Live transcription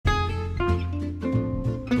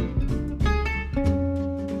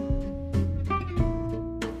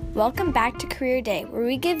welcome back to Career Day, where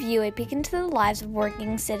we give you a peek into the lives of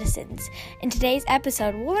working citizens. In today's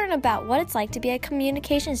episode, we'll learn about what it's like to be a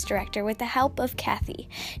communications director with the help of Kathy.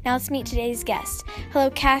 Now let's meet today's guest.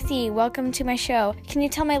 Hello, Kathy. Welcome to my show. Can you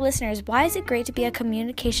tell my listeners, why is it great to be a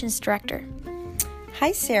communications director?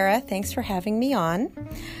 Hi, Sarah. Thanks for having me on.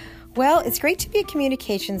 Well, it's great to be a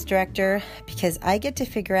communications director because I get to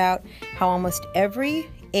figure out how almost every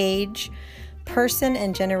age, person,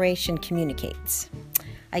 and generation communicates.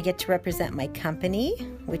 I get to represent my company,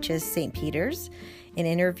 which is St. Peter's, in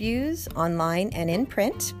interviews, online and in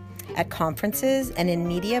print, at conferences, and in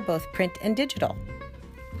media, both print and digital.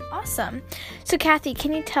 Awesome. So, Kathy,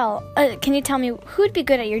 can you tell me who would be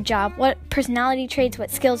good at your job? What personality traits, what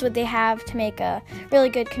skills would they have to make a really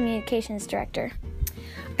good communications director?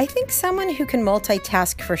 I think someone who can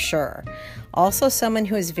multitask for sure. Also someone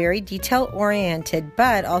who is very detail-oriented,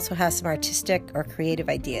 but also has some artistic or creative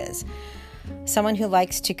ideas. Someone who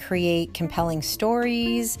likes to create compelling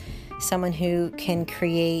stories, someone who can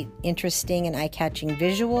create interesting and eye-catching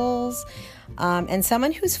visuals, and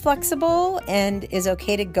someone who's flexible and is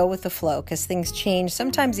okay to go with the flow because things change,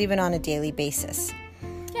 sometimes even on a daily basis.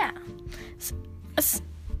 Yeah.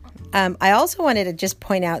 I also wanted to just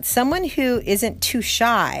point out someone who isn't too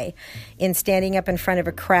shy in standing up in front of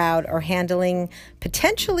a crowd or handling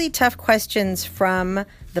potentially tough questions from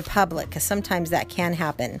the public, because sometimes that can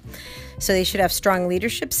happen. So they should have strong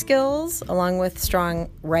leadership skills along with strong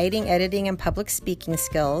writing, editing, and public speaking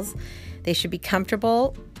skills. They should be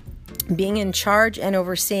comfortable being in charge and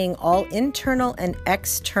overseeing all internal and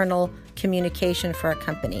external communication for a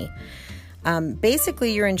company.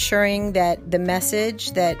 Basically, you're ensuring that the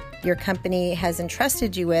message that your company has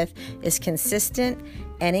entrusted you with is consistent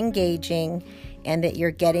and engaging, and that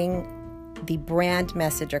you're getting the brand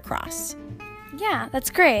message across. Yeah,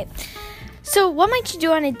 that's great. So what might you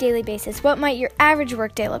do on a daily basis? What might your average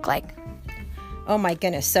workday look like? Oh my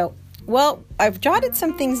goodness. Well, I've jotted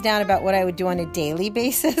some things down about what I would do on a daily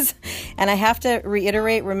basis, and I have to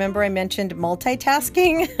reiterate, remember I mentioned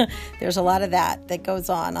multitasking? There's a lot of that goes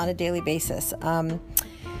on a daily basis.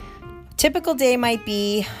 Typical day might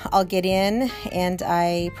be I'll get in and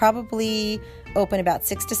I probably open about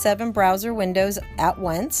 6 to 7 browser windows at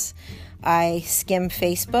once. I skim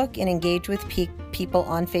Facebook and engage with people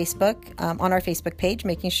on Facebook, on our Facebook page,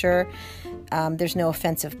 making sure there's no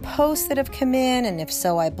offensive posts that have come in, and if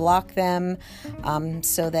so, I block them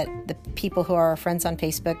so that the people who are our friends on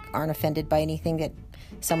Facebook aren't offended by anything that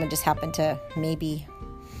someone just happened to maybe,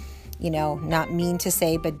 not mean to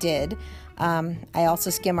say but did. I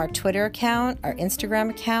also skim our Twitter account, our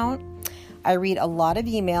Instagram account. I read a lot of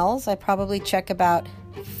emails. I probably check about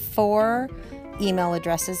 4 email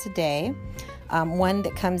addresses a day. One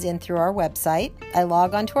that comes in through our website. I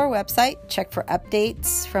log onto our website, check for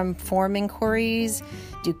updates from form inquiries,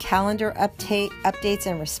 do calendar updates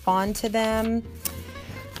and respond to them.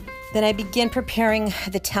 Then I begin preparing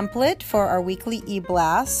the template for our weekly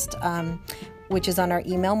e-blast, which is on our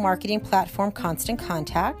email marketing platform, Constant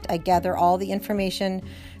Contact. I gather all the information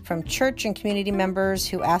from church and community members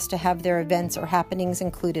who ask to have their events or happenings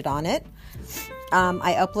included on it.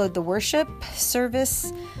 I upload the worship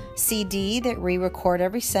service CD that we record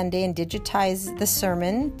every Sunday and digitize the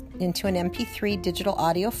sermon into an MP3 digital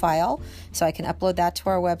audio file so I can upload that to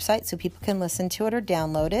our website so people can listen to it or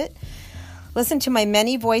download it. Listen to my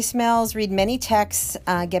many voicemails, read many texts,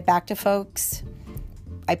 get back to folks.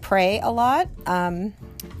 I pray a lot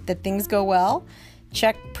that things go well.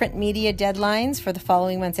 Check print media deadlines for the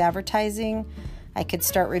following month's advertising. I could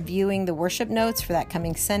start reviewing the worship notes for that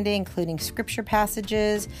coming Sunday, including scripture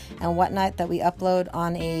passages and whatnot that we upload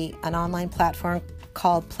on an online platform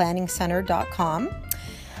called planningcenter.com.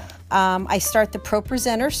 I start the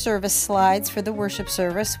ProPresenter service slides for the worship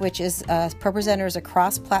service, which is ProPresenter is a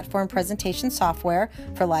cross-platform presentation software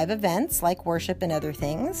for live events like worship and other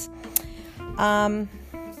things.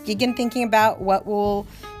 Begin thinking about what will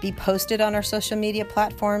be posted on our social media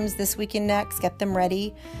platforms this week and next. Get them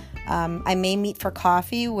ready. I may meet for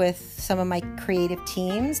coffee with some of my creative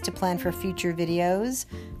teams to plan for future videos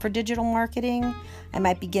for digital marketing. I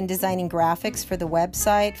might begin designing graphics for the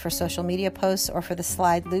website, for social media posts, or for the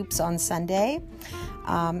slide loops on Sunday,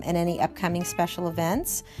 and any upcoming special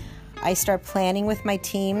events. I start planning with my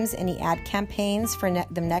teams any ad campaigns for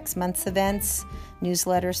the next month's events,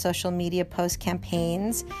 newsletters, social media post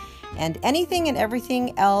campaigns, and anything and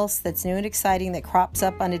everything else that's new and exciting that crops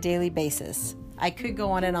up on a daily basis. I could go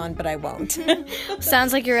on and on, but I won't.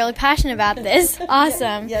 Sounds like you're really passionate about this.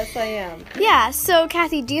 Awesome. Yes, I am. Yeah, so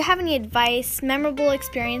Kathy, do you have any advice, memorable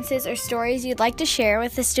experiences, or stories you'd like to share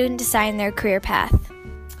with a student deciding their career path?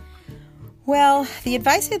 Well, the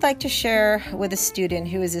advice I'd like to share with a student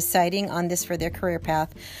who is deciding on this for their career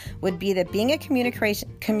path would be that being a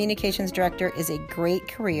communications director is a great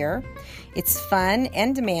career. It's fun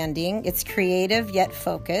and demanding. It's creative yet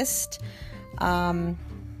focused. But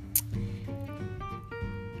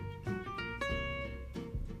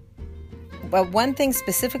one thing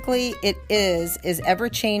specifically it is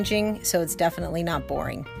ever-changing, so it's definitely not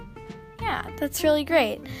boring. Yeah, that's really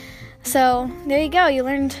great. So there you go. You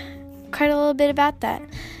learned quite a little bit about that.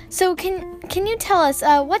 So can you tell us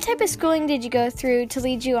what type of schooling did you go through to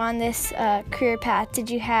lead you on this career path? Did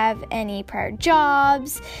you have any prior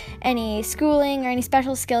jobs, any schooling, or any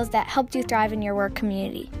special skills that helped you thrive in your work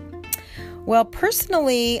community? Well,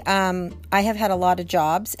 personally, I have had a lot of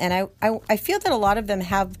jobs, and I feel that a lot of them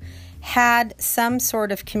have had some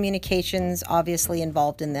sort of communications obviously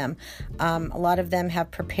involved in them. A lot of them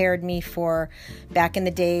have prepared me for, back in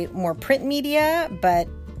the day, more print media, but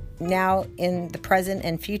now in the present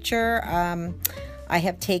and future, I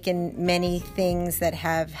have taken many things that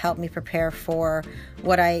have helped me prepare for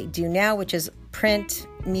what I do now, which is print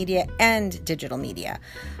media and digital media.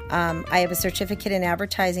 I have a certificate in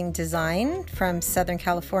advertising design from Southern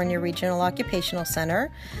California Regional Occupational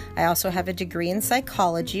Center. I also have a degree in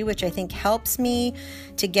psychology, which I think helps me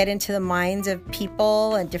to get into the minds of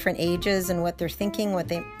people at different ages and what they're thinking, what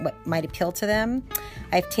might appeal to them.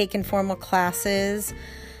 I've taken formal classes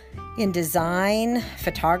in design,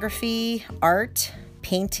 photography, art,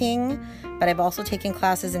 painting, but I've also taken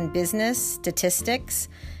classes in business, statistics,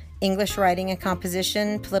 English writing and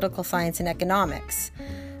composition, political science, and economics.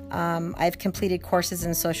 I've completed courses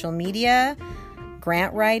in social media,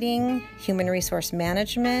 grant writing, human resource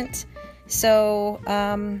management. So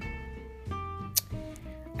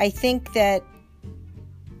I think that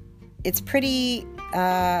it's pretty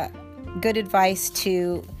good advice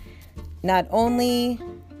to not only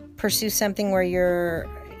pursue something where you're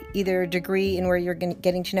either a degree in where you're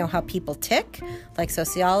getting to know how people tick, like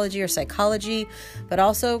sociology or psychology, but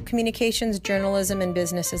also communications, journalism, and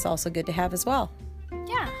business is also good to have as well.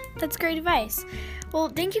 Yeah, that's great advice. Well,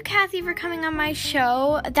 thank you, Kathy, for coming on my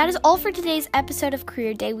show. That is all for today's episode of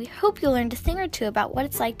Career Day. We hope you learned a thing or two about what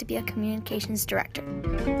it's like to be a communications director.